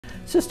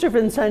Sister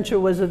Vincentia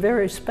was a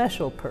very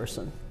special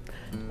person.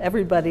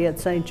 Everybody at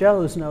St.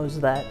 Joe's knows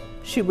that.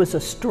 She was a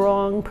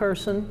strong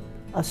person,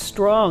 a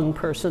strong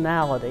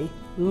personality,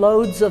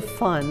 loads of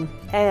fun,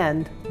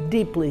 and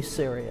deeply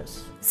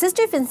serious.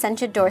 Sister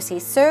Vincentia Dorsey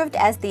served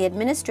as the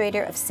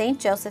administrator of St.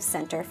 Joseph's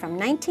Center from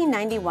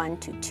 1991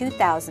 to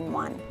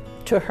 2001.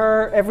 To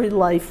her, every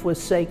life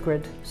was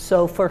sacred.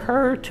 So for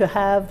her to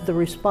have the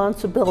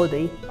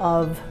responsibility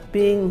of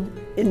being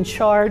in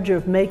charge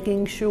of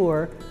making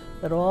sure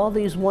that all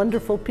these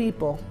wonderful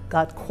people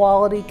got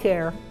quality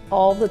care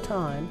all the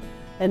time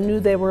and knew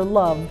they were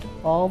loved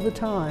all the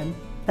time,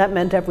 that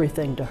meant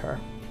everything to her.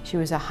 She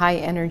was a high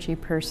energy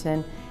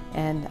person,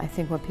 and I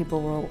think what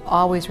people will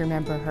always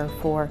remember her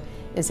for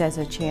is as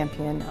a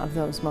champion of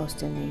those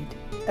most in need.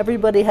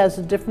 Everybody has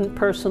a different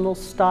personal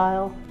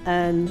style,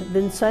 and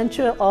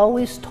Vincentia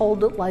always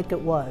told it like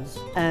it was.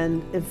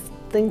 And if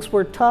things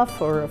were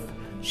tough, or if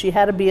she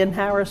had to be in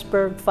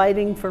Harrisburg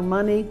fighting for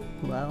money,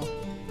 well,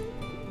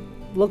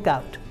 look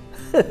out.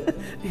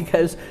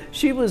 Because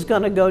she was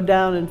going to go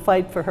down and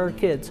fight for her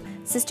kids.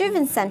 Sister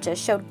Vincentia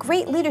showed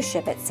great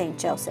leadership at St.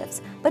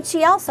 Joseph's, but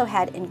she also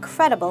had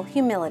incredible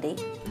humility.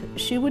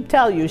 She would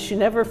tell you she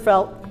never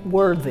felt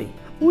worthy.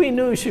 We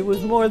knew she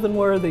was more than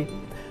worthy,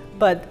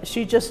 but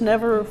she just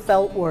never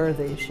felt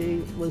worthy.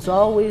 She was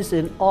always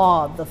in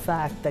awe of the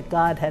fact that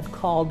God had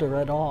called her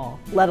at all,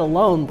 let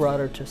alone brought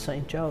her to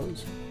St.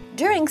 Joe's.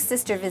 During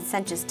Sister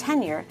Vincentia's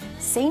tenure,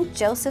 St.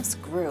 Joseph's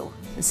grew.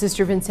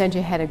 Sister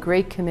Vincentia had a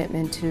great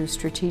commitment to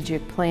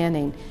strategic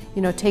planning,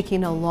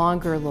 taking a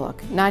longer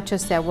look, not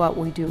just at what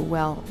we do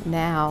well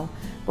now,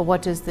 but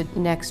what does the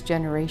next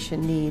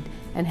generation need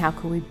and how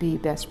can we be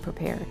best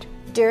prepared.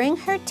 During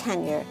her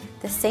tenure,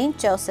 the St.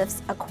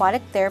 Joseph's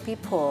Aquatic Therapy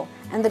Pool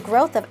and the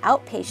growth of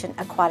outpatient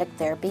aquatic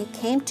therapy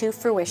came to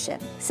fruition.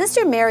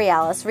 Sister Mary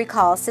Alice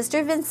recalls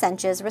Sister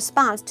Vincentia's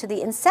response to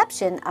the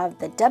inception of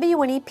the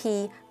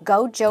WNEP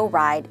Go Joe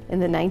Ride. In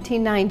the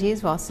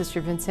 1990s, while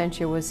Sister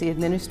Vincentia was the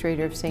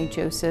administrator of St.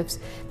 Joseph's,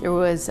 there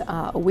was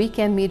a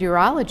weekend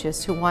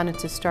meteorologist who wanted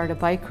to start a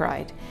bike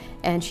ride.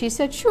 And she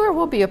said, sure,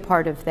 we'll be a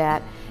part of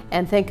that.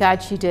 And thank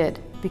God she did,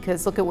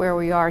 because look at where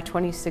we are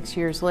 26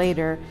 years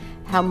later,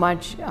 how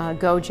much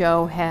Go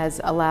Joe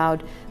has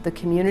allowed the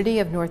community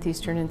of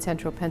northeastern and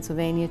central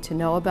Pennsylvania to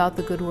know about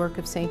the good work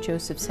of St.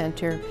 Joseph's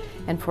Center,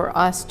 and for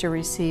us to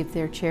receive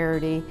their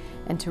charity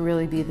and to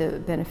really be the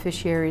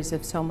beneficiaries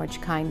of so much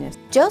kindness.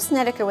 Joe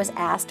Snedeker was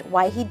asked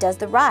why he does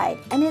the ride,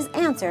 and his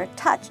answer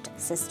touched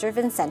Sister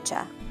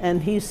Vincentia.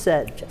 And he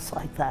said, just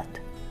like that,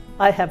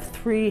 I have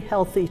 3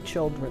 healthy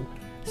children.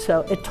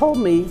 So it told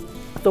me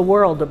the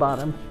world about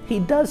him. He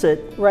does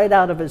it right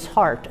out of his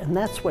heart, and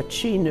that's what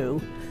she knew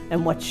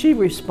and what she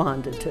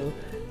responded to.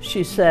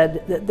 She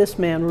said that this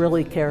man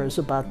really cares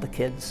about the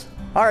kids.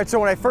 All right, so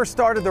when I first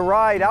started the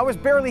ride, I was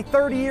barely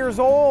 30 years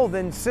old,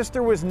 and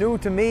Sister was new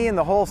to me and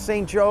the whole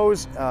St.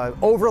 Joe's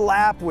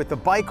overlap with the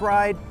bike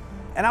ride,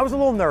 and I was a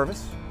little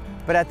nervous.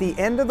 But at the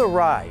end of the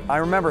ride, I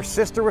remember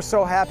Sister was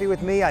so happy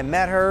with me. I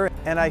met her,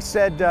 and I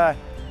said,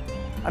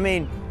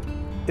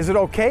 is it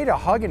okay to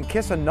hug and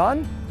kiss a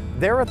nun?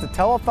 There at the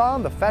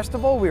telethon, the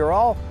festival, we were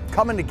all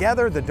coming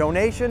together, the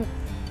donation,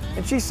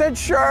 and she said,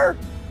 sure.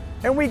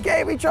 And we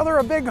gave each other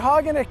a big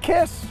hug and a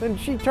kiss, and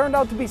she turned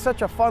out to be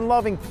such a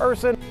fun-loving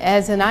person.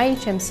 As an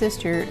IHM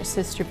sister,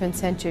 Sister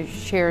Vincentia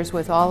shares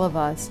with all of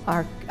us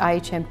our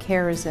IHM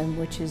charism,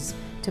 which is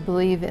to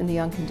believe in the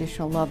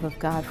unconditional love of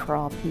God for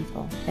all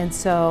people. And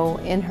so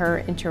in her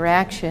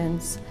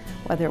interactions,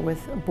 whether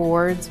with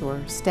boards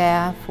or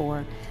staff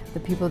or the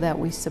people that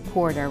we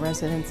support, our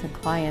residents and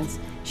clients,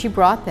 she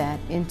brought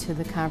that into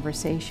the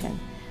conversation.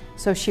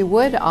 So she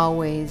would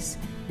always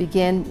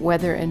begin,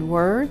 whether in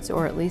words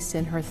or at least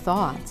in her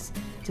thoughts,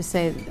 to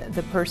say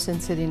the person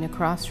sitting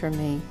across from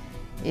me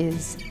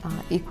is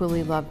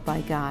equally loved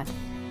by God.